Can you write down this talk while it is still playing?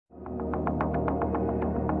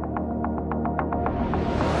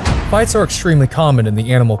Fights are extremely common in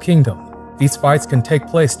the animal kingdom. These fights can take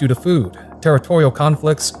place due to food, territorial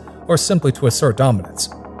conflicts, or simply to assert dominance.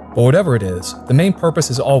 But whatever it is, the main purpose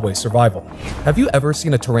is always survival. Have you ever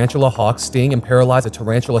seen a tarantula hawk sting and paralyze a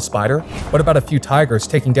tarantula spider? What about a few tigers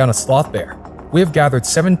taking down a sloth bear? We have gathered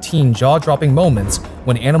 17 jaw-dropping moments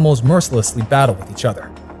when animals mercilessly battle with each other.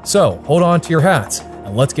 So, hold on to your hats,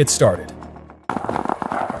 and let's get started.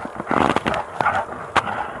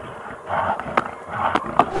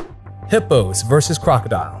 Hippos versus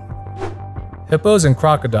crocodile. Hippos and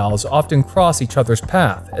crocodiles often cross each other's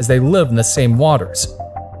path as they live in the same waters.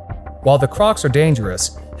 While the crocs are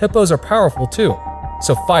dangerous, hippos are powerful too,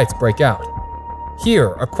 so fights break out. Here,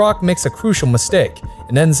 a croc makes a crucial mistake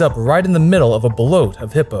and ends up right in the middle of a bloat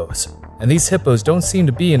of hippos. And these hippos don't seem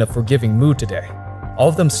to be in a forgiving mood today. All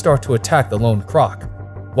of them start to attack the lone croc.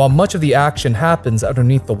 While much of the action happens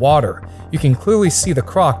underneath the water, you can clearly see the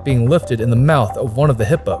croc being lifted in the mouth of one of the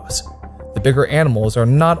hippos. The bigger animals are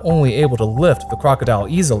not only able to lift the crocodile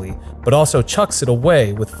easily, but also chucks it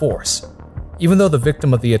away with force. Even though the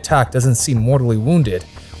victim of the attack doesn't seem mortally wounded,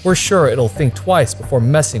 we're sure it'll think twice before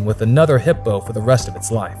messing with another hippo for the rest of its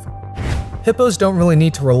life. Hippos don't really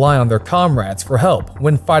need to rely on their comrades for help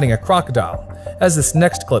when fighting a crocodile, as this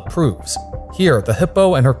next clip proves. Here, the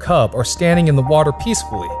hippo and her cub are standing in the water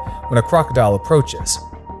peacefully when a crocodile approaches.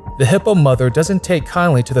 The hippo mother doesn't take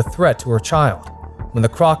kindly to the threat to her child. When the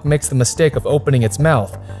croc makes the mistake of opening its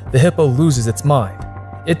mouth, the hippo loses its mind.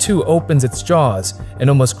 It too opens its jaws and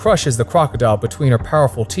almost crushes the crocodile between her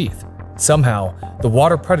powerful teeth. Somehow, the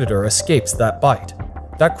water predator escapes that bite.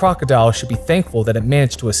 That crocodile should be thankful that it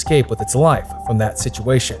managed to escape with its life from that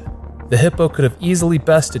situation. The hippo could have easily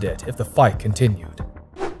bested it if the fight continued.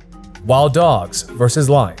 Wild dogs versus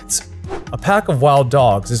lions. A pack of wild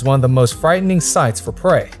dogs is one of the most frightening sights for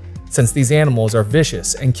prey, since these animals are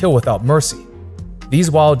vicious and kill without mercy. These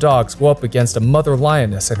wild dogs go up against a mother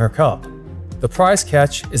lioness and her cub. The prize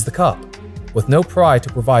catch is the cub. With no pride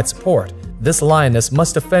to provide support, this lioness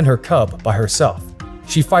must defend her cub by herself.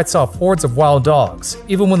 She fights off hordes of wild dogs,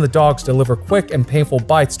 even when the dogs deliver quick and painful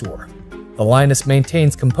bites to her. The lioness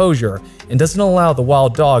maintains composure and doesn't allow the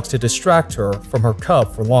wild dogs to distract her from her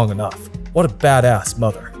cub for long enough. What a badass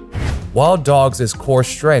mother. Wild dogs' core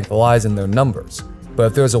strength lies in their numbers, but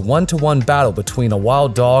if there's a one-to-one battle between a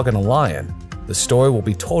wild dog and a lion, the story will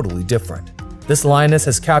be totally different. This lioness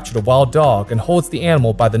has captured a wild dog and holds the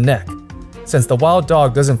animal by the neck. Since the wild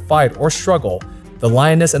dog doesn't fight or struggle, the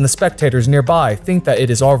lioness and the spectators nearby think that it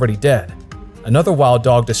is already dead. Another wild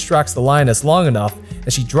dog distracts the lioness long enough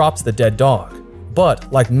and she drops the dead dog.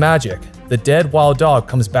 But, like magic, the dead wild dog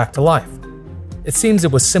comes back to life. It seems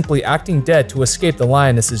it was simply acting dead to escape the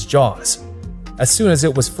lioness's jaws. As soon as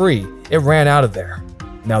it was free, it ran out of there.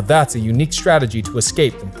 Now that's a unique strategy to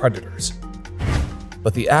escape from predators.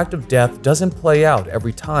 But the act of death doesn't play out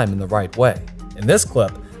every time in the right way. In this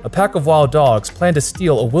clip, a pack of wild dogs plan to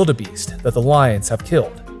steal a wildebeest that the lions have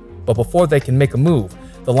killed. But before they can make a move,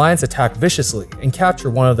 the lions attack viciously and capture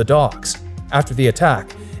one of the dogs. After the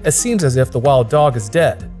attack, it seems as if the wild dog is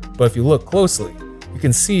dead, but if you look closely, you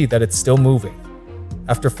can see that it's still moving.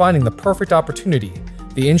 After finding the perfect opportunity,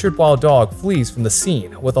 the injured wild dog flees from the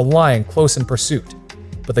scene with a lion close in pursuit.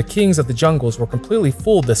 But the kings of the jungles were completely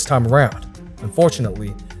fooled this time around.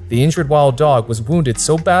 Unfortunately, the injured wild dog was wounded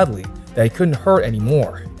so badly that he couldn't hurt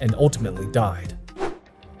anymore and ultimately died.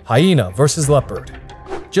 Hyena versus leopard.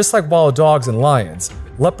 Just like wild dogs and lions,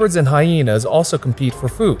 leopards and hyenas also compete for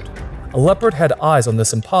food. A leopard had eyes on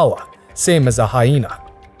this impala, same as a hyena,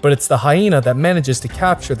 but it's the hyena that manages to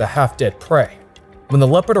capture the half-dead prey. When the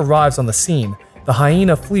leopard arrives on the scene, the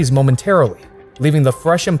hyena flees momentarily, leaving the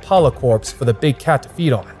fresh impala corpse for the big cat to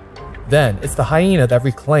feed on. Then it's the hyena that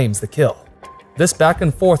reclaims the kill. This back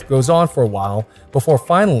and forth goes on for a while before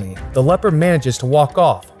finally the leopard manages to walk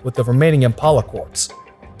off with the remaining impala corpse.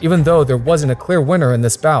 Even though there wasn't a clear winner in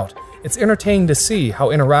this bout, it's entertaining to see how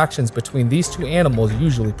interactions between these two animals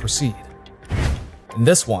usually proceed. In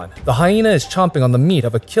this one, the hyena is chomping on the meat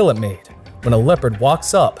of a kill it made when a leopard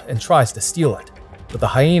walks up and tries to steal it, but the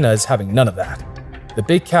hyena is having none of that. The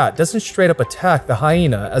big cat doesn't straight up attack the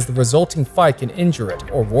hyena as the resulting fight can injure it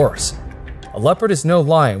or worse. A leopard is no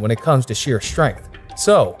lion when it comes to sheer strength,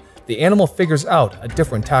 so the animal figures out a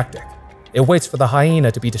different tactic. It waits for the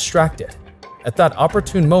hyena to be distracted. At that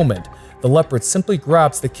opportune moment, the leopard simply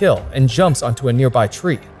grabs the kill and jumps onto a nearby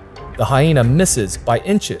tree. The hyena misses by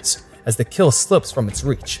inches as the kill slips from its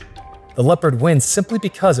reach. The leopard wins simply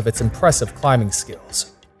because of its impressive climbing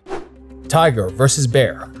skills. Tiger versus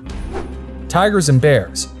bear. Tigers and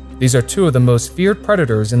bears. These are two of the most feared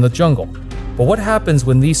predators in the jungle. But what happens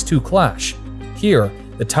when these two clash? Here,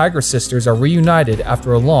 the tiger sisters are reunited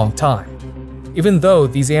after a long time. Even though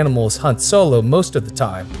these animals hunt solo most of the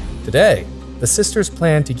time, today, the sisters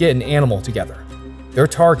plan to get an animal together. Their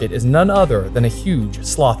target is none other than a huge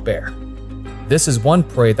sloth bear. This is one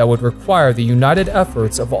prey that would require the united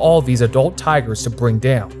efforts of all these adult tigers to bring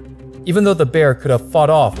down. Even though the bear could have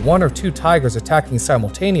fought off 1 or 2 tigers attacking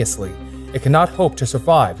simultaneously, it cannot hope to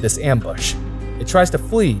survive this ambush. It tries to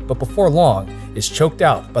flee, but before long, is choked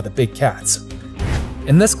out by the big cats.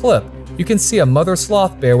 In this clip, you can see a mother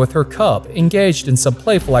sloth bear with her cub engaged in some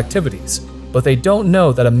playful activities, but they don't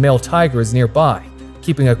know that a male tiger is nearby,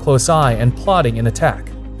 keeping a close eye and plotting an attack.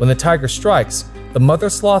 When the tiger strikes, the mother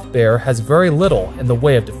sloth bear has very little in the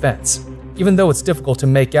way of defense. Even though it's difficult to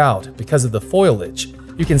make out because of the foliage,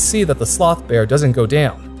 you can see that the sloth bear doesn't go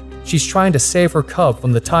down. She's trying to save her cub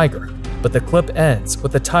from the tiger, but the clip ends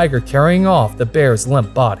with the tiger carrying off the bear's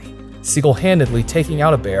limp body, single-handedly taking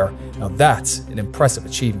out a bear. Now that's an impressive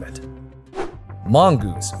achievement.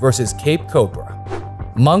 Mongoose versus Cape Cobra.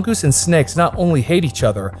 Mongoose and snakes not only hate each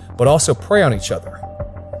other, but also prey on each other.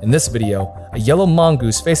 In this video, a yellow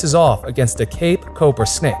mongoose faces off against a Cape Cobra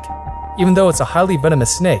snake. Even though it's a highly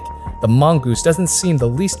venomous snake, the mongoose doesn't seem the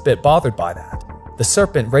least bit bothered by that. The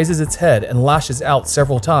serpent raises its head and lashes out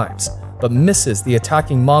several times, but misses the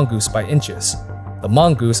attacking mongoose by inches. The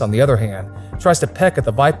mongoose, on the other hand, tries to peck at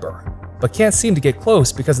the viper, but can't seem to get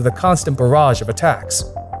close because of the constant barrage of attacks.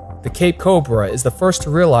 The Cape Cobra is the first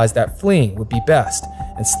to realize that fleeing would be best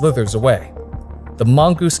and slithers away. The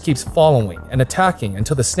mongoose keeps following and attacking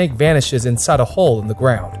until the snake vanishes inside a hole in the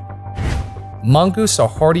ground. Mongoose are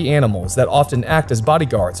hardy animals that often act as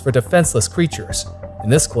bodyguards for defenseless creatures.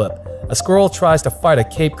 In this clip, a squirrel tries to fight a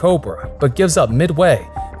Cape Cobra but gives up midway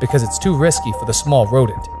because it's too risky for the small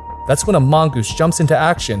rodent. That's when a mongoose jumps into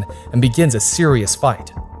action and begins a serious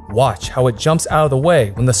fight. Watch how it jumps out of the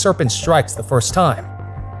way when the serpent strikes the first time.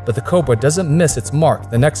 But the cobra doesn't miss its mark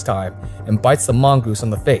the next time and bites the mongoose on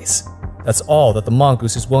the face. That's all that the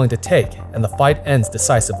mongoose is willing to take, and the fight ends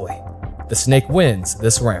decisively. The snake wins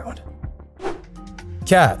this round.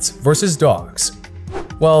 Cats versus dogs.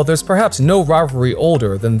 Well, there's perhaps no rivalry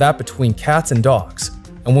older than that between cats and dogs.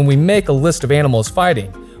 And when we make a list of animals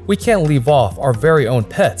fighting, we can't leave off our very own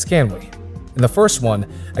pets, can we? In the first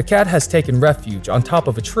one, a cat has taken refuge on top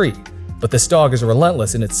of a tree, but this dog is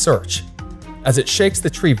relentless in its search. As it shakes the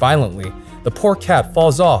tree violently, the poor cat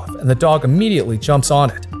falls off and the dog immediately jumps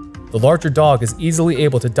on it. The larger dog is easily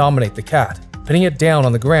able to dominate the cat, pinning it down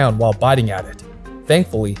on the ground while biting at it.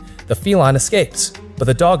 Thankfully, the feline escapes, but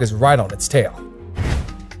the dog is right on its tail.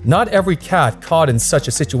 Not every cat caught in such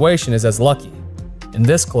a situation is as lucky. In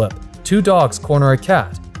this clip, 2 dogs corner a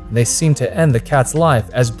cat, and they seem to end the cat's life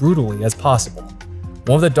as brutally as possible.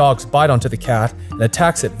 One of the dogs bites onto the cat and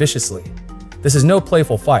attacks it viciously. This is no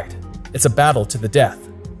playful fight. It's a battle to the death.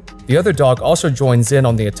 The other dog also joins in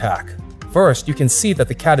on the attack. First, you can see that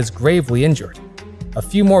the cat is gravely injured. A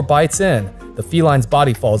few more bites in, the feline's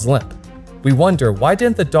body falls limp. We wonder, why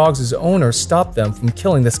didn't the dog's owner stop them from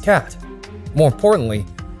killing this cat? More importantly,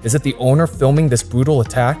 is it the owner filming this brutal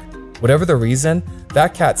attack? Whatever the reason,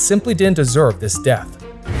 that cat simply didn't deserve this death.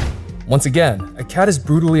 Once again, a cat is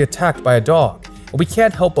brutally attacked by a dog, and we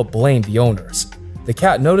can't help but blame the owners. The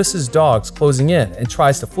cat notices dogs closing in and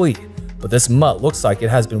tries to flee, but this mutt looks like it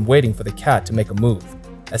has been waiting for the cat to make a move.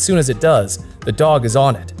 As soon as it does, the dog is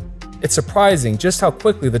on it. It's surprising just how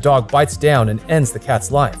quickly the dog bites down and ends the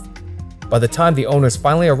cat's life. By the time the owners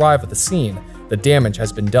finally arrive at the scene, the damage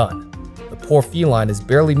has been done. The poor feline is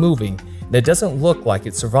barely moving, and it doesn't look like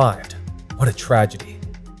it survived. What a tragedy.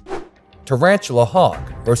 Tarantula hawk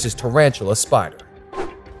versus tarantula spider.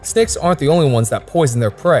 Snakes aren't the only ones that poison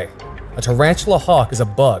their prey. A tarantula hawk is a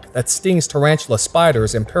bug that stings tarantula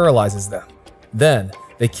spiders and paralyzes them. Then,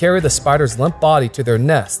 they carry the spider's limp body to their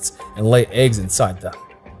nests and lay eggs inside them.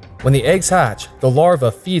 When the eggs hatch, the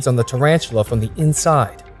larva feeds on the tarantula from the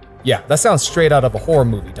inside. Yeah, that sounds straight out of a horror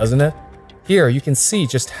movie, doesn't it? Here, you can see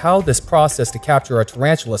just how this process to capture a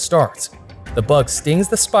tarantula starts. The bug stings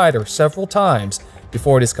the spider several times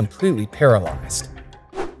before it is completely paralyzed.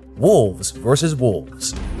 Wolves versus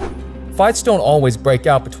wolves. Fights don't always break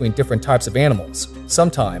out between different types of animals.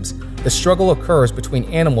 Sometimes, the struggle occurs between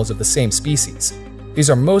animals of the same species. These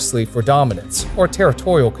are mostly for dominance or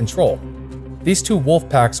territorial control. These 2 wolf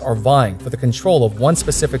packs are vying for the control of one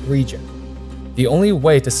specific region. The only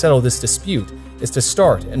way to settle this dispute is to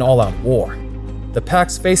start an all-out war. The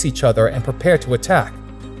packs face each other and prepare to attack.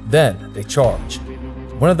 Then they charge.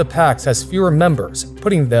 One of the packs has fewer members,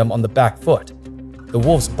 putting them on the back foot. The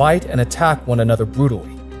wolves bite and attack one another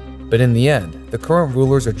brutally. But in the end, the current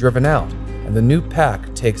rulers are driven out, and the new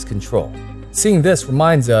pack takes control. Seeing this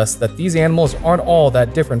reminds us that these animals aren't all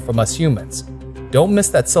that different from us humans. Don't miss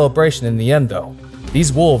that celebration in the end though.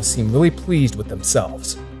 These wolves seem really pleased with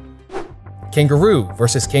themselves. Kangaroo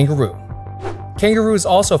versus kangaroo. Kangaroos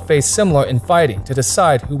also face similar in fighting to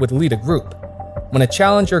decide who would lead a group. When a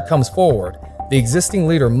challenger comes forward, the existing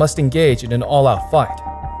leader must engage in an all-out fight.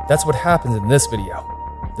 That's what happens in this video.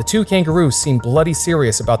 The two kangaroos seem bloody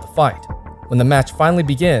serious about the fight. When the match finally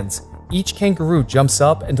begins, each kangaroo jumps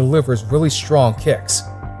up and delivers really strong kicks.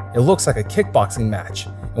 It looks like a kickboxing match,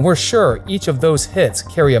 and we're sure each of those hits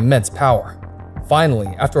carry immense power. Finally,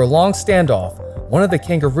 after a long standoff, one of the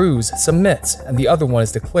kangaroos submits and the other one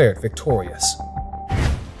is declared victorious.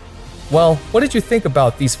 Well, what did you think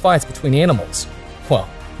about these fights between animals? Well,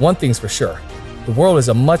 one thing's for sure. The world is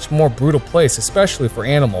a much more brutal place, especially for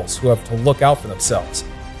animals who have to look out for themselves.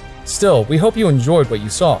 Still, we hope you enjoyed what you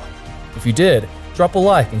saw. If you did, drop a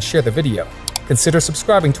like and share the video. Consider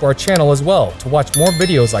subscribing to our channel as well to watch more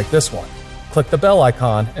videos like this one. Click the bell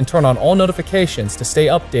icon and turn on all notifications to stay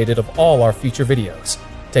updated of all our future videos.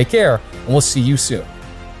 Take care, and we'll see you soon.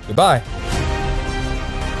 Goodbye.